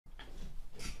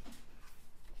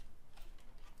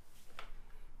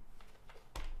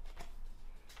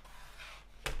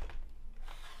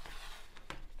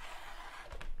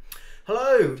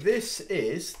Hello, this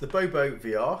is the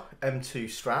BOBOVR M2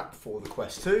 Strap for the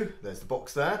Quest 2. There's the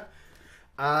box there.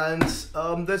 And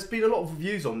there's been a lot of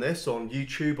reviews on this on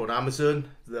YouTube, on Amazon,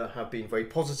 that have been very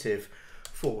positive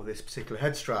for this particular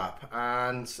head strap.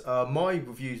 And my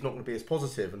review is not going to be as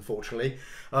positive, unfortunately,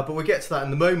 but we'll get to that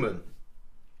in a moment.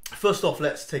 First off,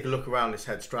 let's take a look around this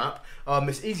head strap.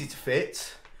 It's easy to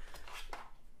fit.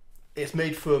 It's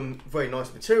made from very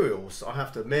nice materials. I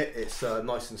have to admit, it's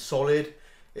nice and solid.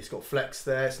 It's got flex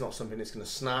there. It's not something that's going to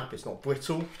snap. It's not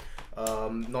brittle.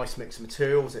 Nice mix of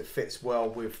materials. It fits well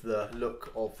with the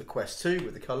look of the Quest 2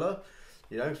 with the colour.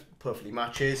 You know, perfectly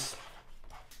matches.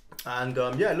 And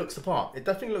yeah, it looks the part. It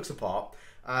definitely looks the part.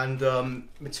 And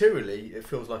materially, it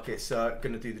feels like it's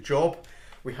going to do the job.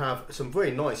 We have some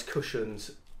very nice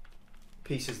cushioned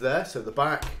pieces there. So the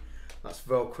back, that's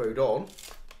velcroed on.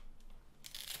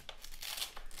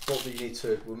 Not that you need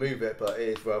to remove it, but it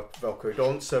is velcroed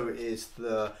on. So it is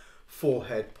the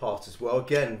forehead part as well.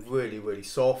 Again, really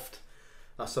soft.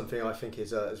 That's something I think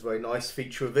is a very nice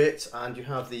feature of it. And you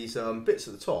have these bits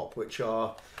at the top, which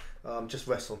are just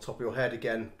rest on top of your head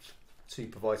again to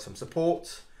provide some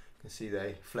support. You can see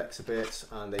they flex a bit,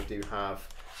 and they do have,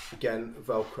 again,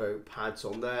 velcro pads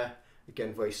on there.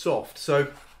 Again, very soft. So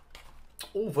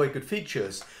all very good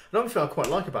features. Another thing I quite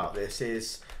like about this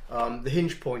is the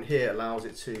hinge point here allows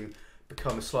it to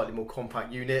become a slightly more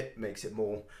compact unit, makes it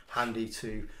more handy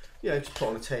to, you know, to put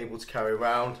on a table to carry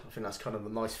around. I think that's kind of a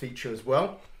nice feature as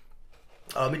well.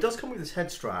 It does come with this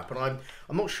head strap, and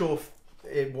I'm not sure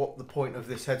what the point of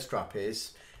this head strap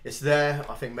is. It's there.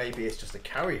 I think maybe it's just a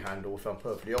carry handle, if I'm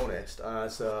perfectly honest,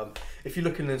 as if you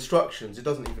look in the instructions, it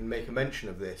doesn't even make a mention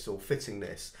of this or fitting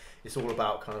this. It's all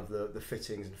about kind of the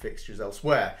fittings and fixtures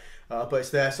elsewhere, but it's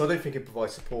there, so I don't think it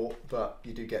provides support, but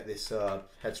you do get this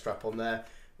head strap on there.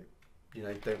 You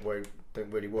know,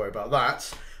 don't really worry about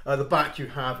that. The back, you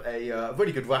have a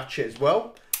really good ratchet as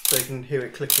well, so you can hear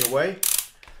it clicking away.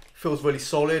 Feels really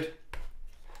solid.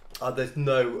 There's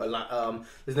no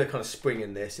kind of spring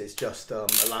in this. It's just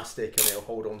elastic, and it'll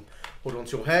hold on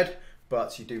to your head.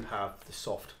 But you do have the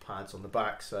soft pads on the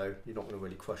back, so you're not going to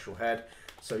really crush your head.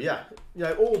 So yeah, you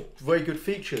know, all very good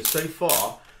features so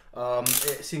far.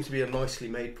 It seems to be a nicely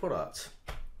made product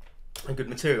and good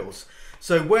materials.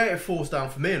 So where it falls down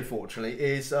for me, unfortunately,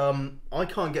 is I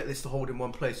can't get this to hold in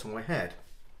one place on my head.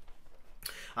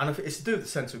 And it's to do with the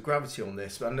centre of gravity on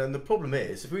this. And then the problem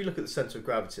is, if we look at the centre of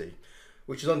gravity,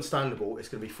 which is understandable, it's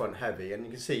going to be front heavy, and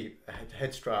you can see a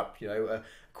head strap, you know, a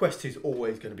Quest 2 is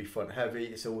always going to be front heavy.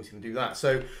 It's always going to do that.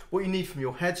 So what you need from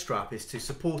your head strap is to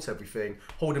support everything,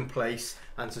 hold in place,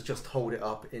 and to just hold it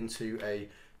up into a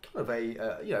kind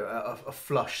of a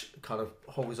flush kind of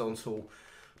horizontal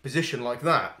position like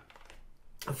that.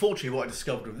 Unfortunately, what I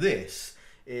discovered with this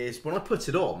is when I put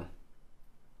it on,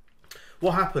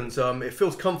 what happens, it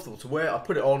feels comfortable to wear. I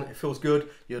put it on, it feels good,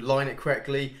 you align it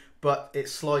correctly, but it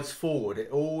slides forward.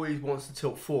 It always wants to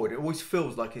tilt forward. It always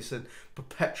feels like it's a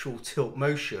perpetual tilt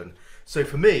motion. So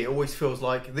for me, it always feels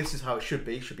like this is how it should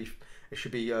be. It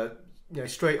should be you know,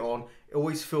 straight on. It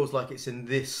always feels like it's in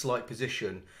this slight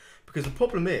position, because the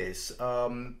problem is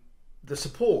the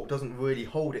support doesn't really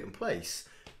hold it in place.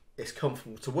 It's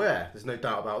comfortable to wear. There's no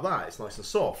doubt about that. It's nice and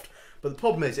soft. But the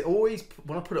problem is, it always,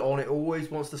 when I put it on, it always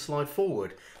wants to slide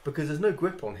forward because there's no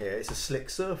grip on here. It's a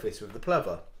slick surface with the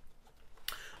pleather.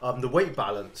 The weight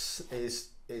balance is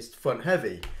front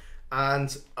heavy,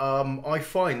 and I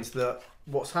find that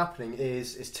what's happening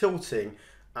is tilting,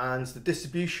 and the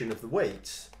distribution of the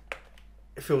weight,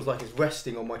 it feels like it's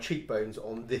resting on my cheekbones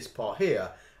on this part here,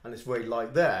 and it's very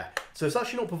light there. So it's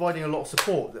actually not providing a lot of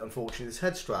support, unfortunately, this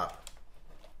head strap.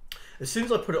 As soon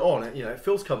as I put it on, you know, it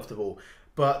feels comfortable,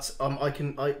 but I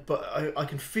can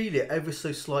feel it ever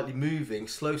so slightly moving,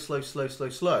 slow,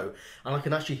 and I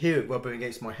can actually hear it rubbing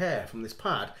against my hair from this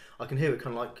pad. I can hear it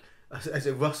kind of like as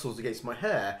it rustles against my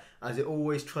hair, as it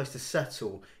always tries to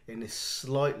settle in this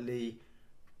slight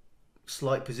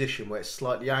position where it's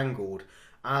slightly angled,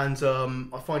 and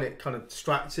I find it kind of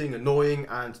distracting, annoying,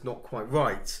 and not quite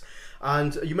right.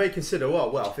 And you may consider,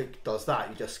 well, if it does that,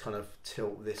 you just kind of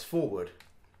tilt this forward,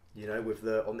 you know, with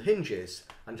on the hinges,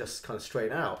 and just kind of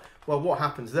straighten out. Well, what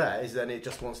happens there is then it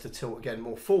just wants to tilt again,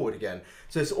 more forward again.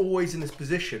 So it's always in this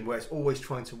position where it's always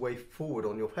trying to weigh forward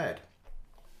on your head.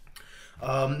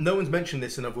 No one's mentioned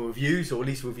this in other reviews, or at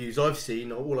least reviews I've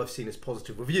seen. All I've seen is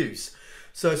positive reviews.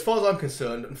 So as far as I'm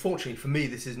concerned, unfortunately for me,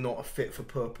 this is not a fit for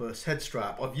purpose head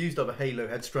strap. I've used other Halo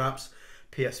head straps,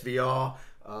 PSVR,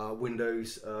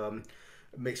 Windows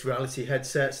mixed reality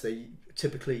headsets. They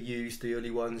typically used, the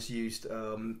early ones used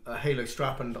a Halo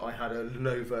strap, and I had a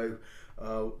Lenovo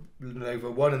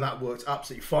one, and that worked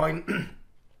absolutely fine.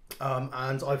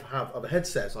 And I have other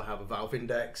headsets. I have a Valve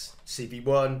Index,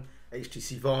 CV1,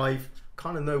 HTC Vive.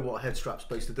 Kind of know what a head strap's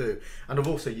supposed to do. And I've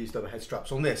also used other head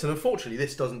straps on this. And unfortunately,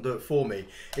 this doesn't do it for me.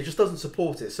 It just doesn't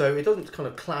support it. So it doesn't kind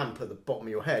of clamp at the bottom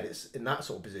of your head. It's in that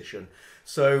sort of position.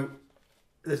 So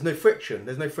there's no friction.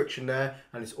 There's no friction there.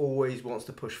 And it always wants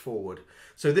to push forward.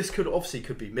 So this could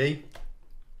be me.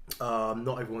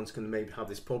 Not everyone's going to maybe have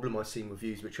this problem. I've seen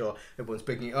reviews which are everyone's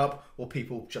bigging it up, or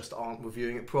people just aren't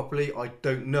reviewing it properly. I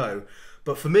don't know,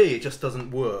 but for me it just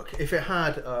doesn't work. If it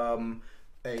had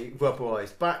a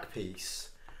rubberized back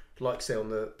piece, like say on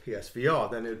the PSVR,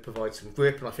 then it would provide some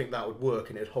grip, and I think that would work,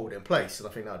 and it'd hold it in place, and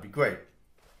I think that would be great.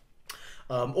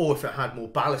 Or if it had more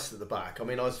ballast at the back. I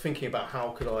mean, I was thinking about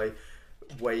how could I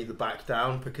weigh the back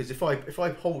down, because if I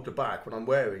hold the back when I'm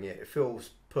wearing it, it feels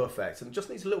perfect, and it just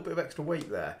needs a little bit of extra weight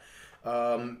there.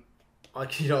 I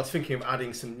was thinking of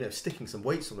adding some, sticking some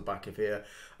weights on the back of here.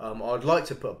 I'd like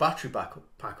to put a battery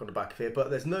pack on the back of here, but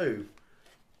there's no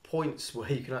points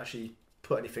where you can actually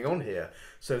put anything on here,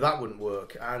 so that wouldn't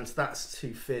work, and that's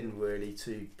too thin really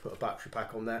to put a battery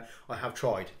pack on there. I have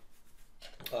tried.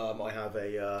 I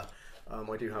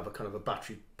do have a kind of a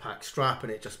battery pack strap,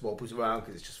 and it just wobbles around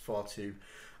because it's just far too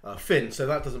thin, so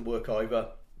that doesn't work either.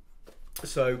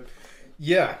 So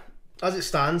yeah, as it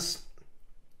stands,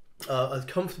 a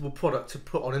comfortable product to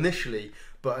put on initially,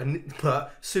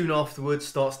 but soon afterwards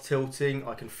starts tilting.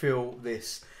 I can feel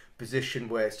this position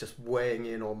where it's just weighing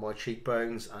in on my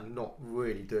cheekbones and not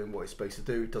really doing what it's supposed to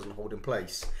do. It doesn't hold in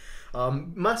place.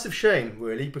 Massive shame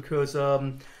really, because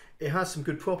it has some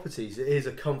good properties. It is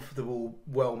a comfortable,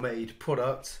 well-made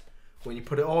product when you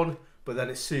put it on, but then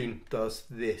it soon does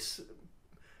this,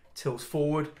 tilts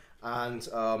forward, and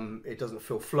it doesn't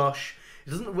feel flush. It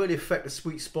doesn't really affect the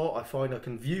sweet spot. I find I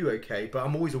can view okay, but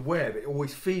I'm always aware of it,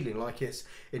 always feeling like it's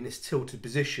in this tilted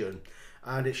position,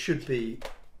 and it should be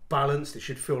balanced. It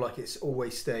should feel like it's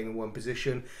always staying in one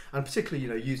position, and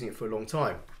particularly, using it for a long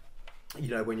time.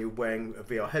 When you're wearing a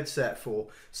VR headset for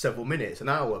several minutes, an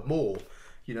hour, more,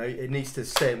 it needs to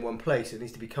stay in one place. It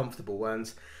needs to be comfortable,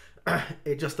 and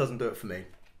it just doesn't do it for me.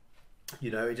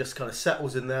 It just kind of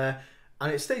settles in there,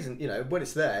 and it stays in, when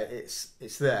it's there,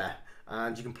 it's there.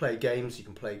 And you can play games, you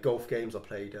can play golf games. I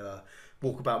played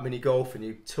walkabout mini golf, and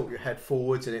you tilt your head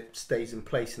forwards and it stays in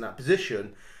place in that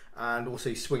position. And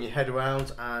also you swing your head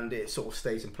around and it sort of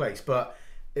stays in place. But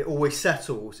it always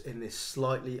settles in this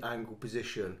slightly angled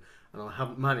position, and I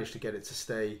haven't managed to get it to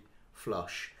stay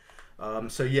flush.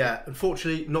 So yeah,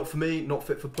 unfortunately, not for me, not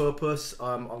fit for purpose.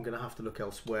 I'm going to have to look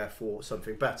elsewhere for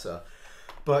something better.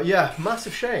 But yeah,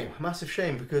 massive shame,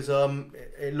 because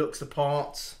it looks the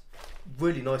part.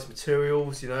 Really nice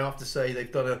materials, I have to say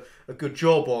they've done a good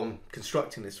job on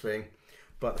constructing this thing,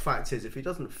 but the fact is, if it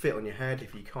doesn't fit on your head,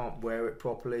 if you can't wear it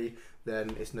properly, then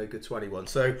it's no good to anyone.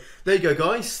 So there you go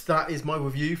guys, that is my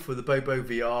review for the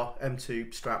BOBOVR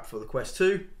M2 Strap for the Quest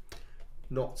 2.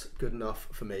 Not good enough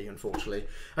for me, unfortunately.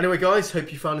 Anyway guys,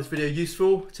 hope you found this video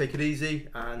useful. Take it easy,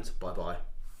 and bye bye.